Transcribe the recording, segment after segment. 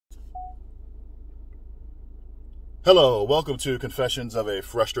Hello, welcome to Confessions of a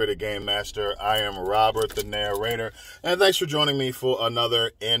Frustrated Game Master. I am Robert, the narrator, and thanks for joining me for another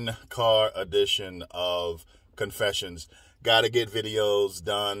in-car edition of Confessions. Gotta get videos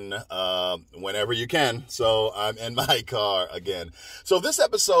done whenever you can, so I'm in my car again. So this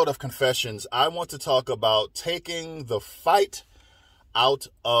episode of Confessions, I want to talk about taking the fight out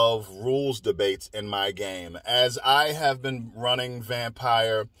of rules debates in my game. As I have been running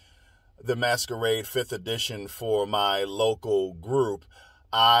Vampire the Masquerade 5th edition for my local group,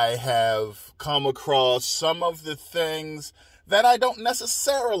 I have come across some of the things that I don't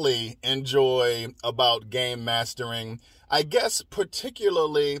necessarily enjoy about game mastering. I guess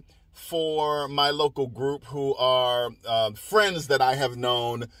particularly for my local group who are friends that I have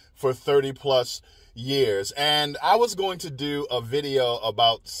known for 30 plus years. And I was going to do a video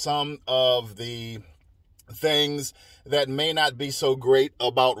about some of the things that may not be so great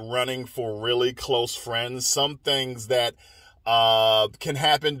about running for really close friends. Some things that can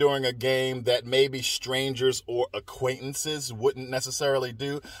happen during a game that maybe strangers or acquaintances wouldn't necessarily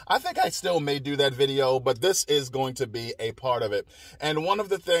do. I think I still may do that video, but this is going to be a part of it. And one of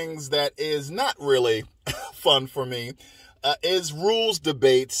the things that is not really fun for me is rules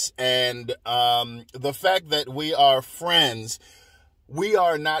debates, and the fact that we are friends. We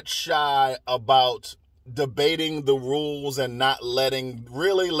are not shy about debating the rules and not letting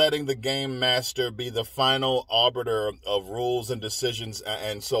the game master be the final arbiter of rules and decisions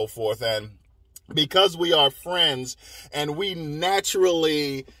and so forth. And because we are friends and we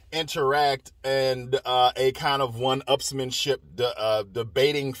naturally interact in a kind of one-upsmanship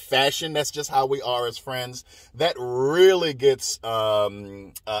debating fashion, that's just how we are as friends, that really gets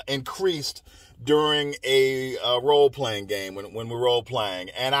increased during a role-playing game when we're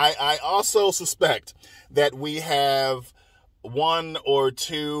role-playing. And I also suspect that we have one or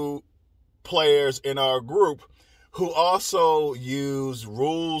two players in our group who also use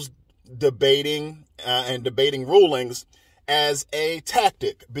rules debating and debating rulings as a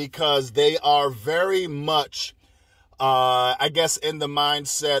tactic, because they are very much I guess in the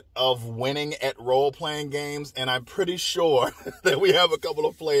mindset of winning at role-playing games. And I'm pretty sure that we have a couple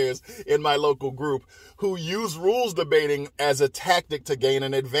of players in my local group who use rules debating as a tactic to gain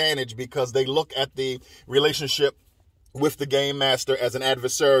an advantage, because they look at the relationship with the game master as an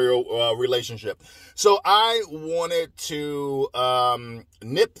adversarial relationship. So I wanted to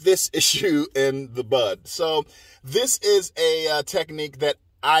nip this issue in the bud. So this is a technique that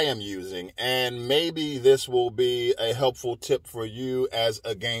I am using, and maybe this will be a helpful tip for you as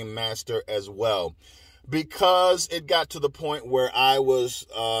a game master as well, because it got to the point where I was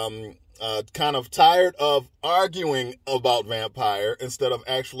kind of tired of arguing about Vampire instead of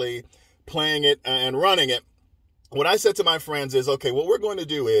actually playing it and running it. What I said to my friends is, okay, what we're going to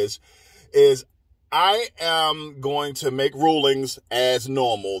do is I am going to make rulings as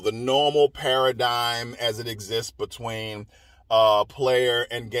normal, the normal paradigm as it exists between player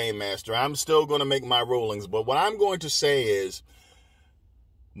and game master. I'm still going to make my rulings, but what I'm going to say is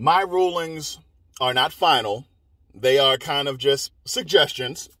my rulings are not final. They are kind of just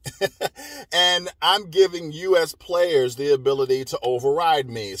suggestions. And I'm giving you as players the ability to override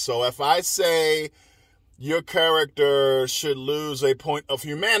me. So if I say your character should lose a point of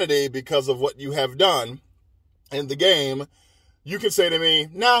humanity because of what you have done in the game, you can say to me,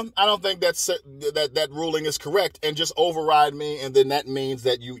 no, I don't think that ruling is correct, and just override me, and then that means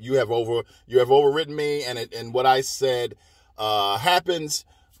that you have overridden me, and what I said happens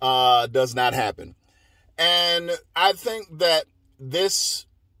does not happen. And I think that this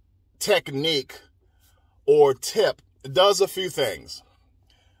technique or tip does a few things.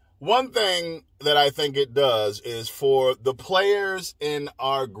 One thing that I think it does is for the players in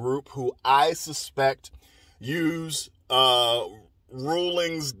our group who I suspect use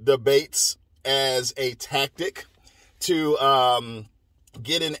rulings debates as a tactic to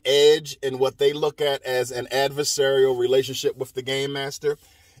get an edge in what they look at as an adversarial relationship with the game master,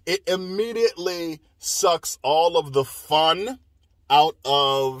 it immediately sucks all of the fun out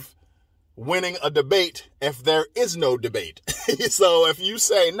of winning a debate if there is no debate. So if you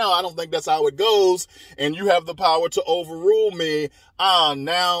say, no, I don't think that's how it goes, and you have the power to overrule me,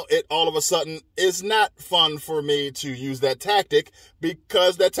 now it all of a sudden is not fun for me to use that tactic,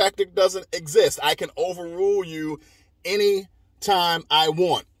 because that tactic doesn't exist. I can overrule you any time I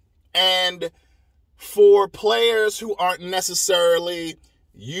want. And for players who aren't necessarily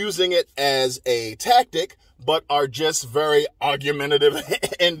using it as a tactic, but are just very argumentative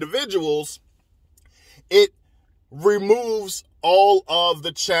individuals, it removes all of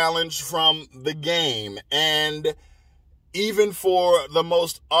the challenge from the game. And even for the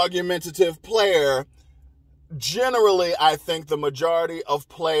most argumentative player, generally, I think the majority of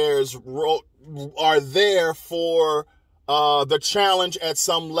players are there for the challenge at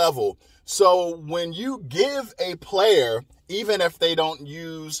some level. So when you give a player, even if they don't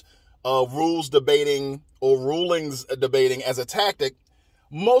use rules debating or rulings debating as a tactic,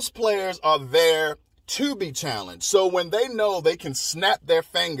 most players are there to be challenged. So when they know they can snap their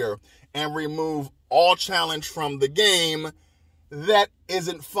finger and remove all challenge from the game, that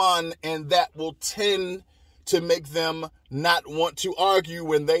isn't fun, and that will tend to make them not want to argue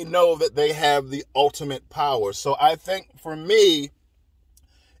when they know that they have the ultimate power. So I think for me,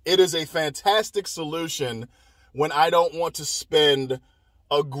 it is a fantastic solution when I don't want to spend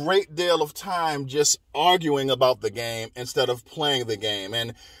a great deal of time just arguing about the game instead of playing the game.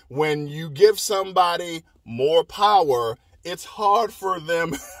 And when you give somebody more power, it's hard for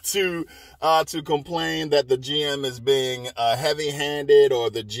them to complain that the GM is being heavy-handed, or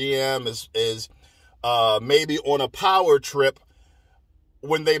the GM is maybe on a power trip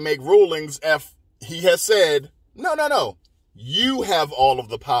when they make rulings. If he has said, no, you have all of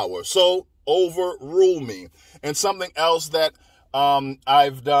the power, so overrule me. And something else that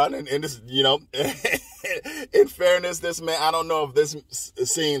I've done, and this, in fairness, this man, I don't know if this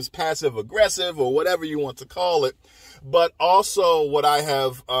seems passive aggressive or whatever you want to call it, but also what I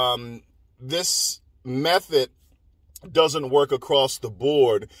have, this method doesn't work across the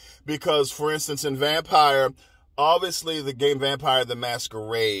board, because, for instance, in Vampire, obviously the game Vampire the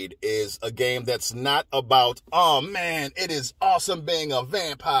Masquerade is a game that's not about, oh man, it is awesome being a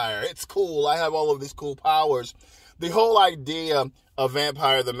vampire, it's cool, I have all of these cool powers. The whole idea of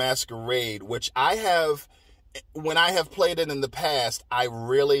Vampire the Masquerade, which when I have played it in the past, I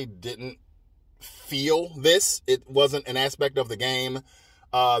really didn't feel this. It wasn't an aspect of the game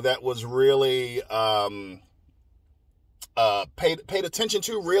that was really paid attention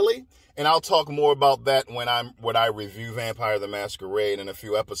to, really. And I'll talk more about that when I review Vampire the Masquerade in a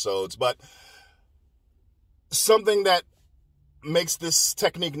few episodes. But something that makes this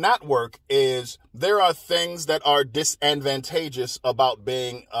technique not work is there are things that are disadvantageous about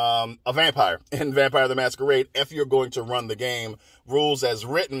being a vampire in Vampire the Masquerade. If you're going to run the game rules as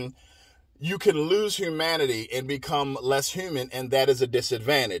written, you can lose humanity and become less human, and that is a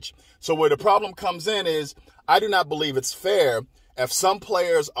disadvantage. So where the problem comes in is, I do not believe it's fair if some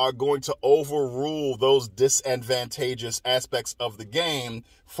players are going to overrule those disadvantageous aspects of the game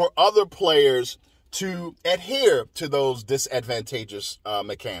for other players to adhere to those disadvantageous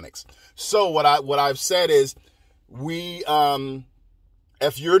mechanics. So what I've said is,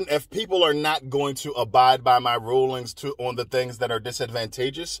 if people are not going to abide by my rulings on the things that are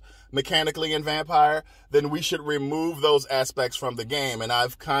disadvantageous mechanically in Vampire, then we should remove those aspects from the game. And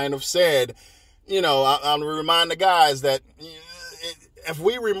I've kind of said, I'm remind the guys that if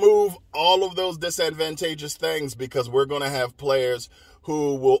we remove all of those disadvantageous things, because we're going to have players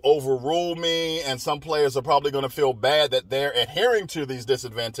who will overrule me, and some players are probably going to feel bad that they're adhering to these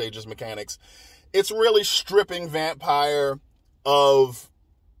disadvantageous mechanics, it's really stripping Vampire of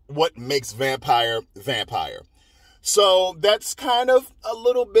what makes Vampire Vampire. So that's kind of a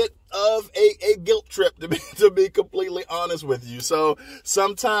little bit of a guilt trip, to be completely honest with you. So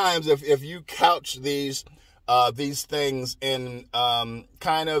sometimes if you couch these things in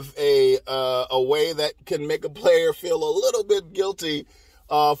kind of a way that can make a player feel a little bit guilty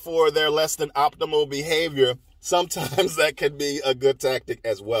for their less than optimal behavior, sometimes that can be a good tactic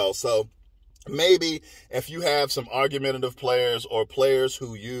as well. So maybe if you have some argumentative players, or players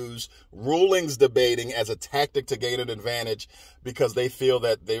who use rulings debating as a tactic to gain an advantage because they feel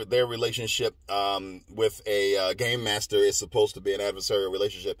that their relationship with a game master is supposed to be an adversarial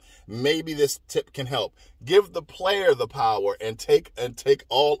relationship, maybe this tip can help. Give the player the power and take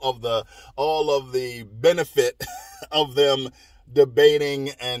all of the benefit of them debating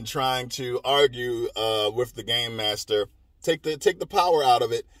and trying to argue with the game master. Take the power out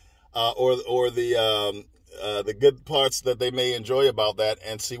of it. Or the good parts that they may enjoy about that,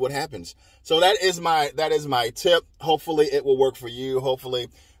 and see what happens. So that is my tip. Hopefully it will work for you. Hopefully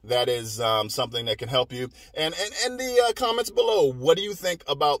that is something that can help you. And the comments below, what do you think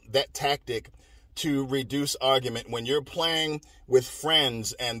about that tactic to reduce argument when you're playing with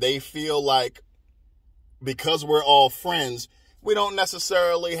friends and they feel like, because we're all friends, we don't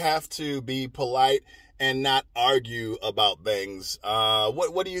necessarily have to be polite and not argue about things?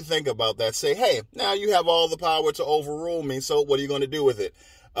 What do you think about that? Say, hey, now you have all the power to overrule me, so what are you going to do with it?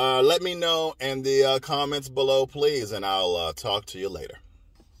 Let me know in the comments below, please, and I'll talk to you later.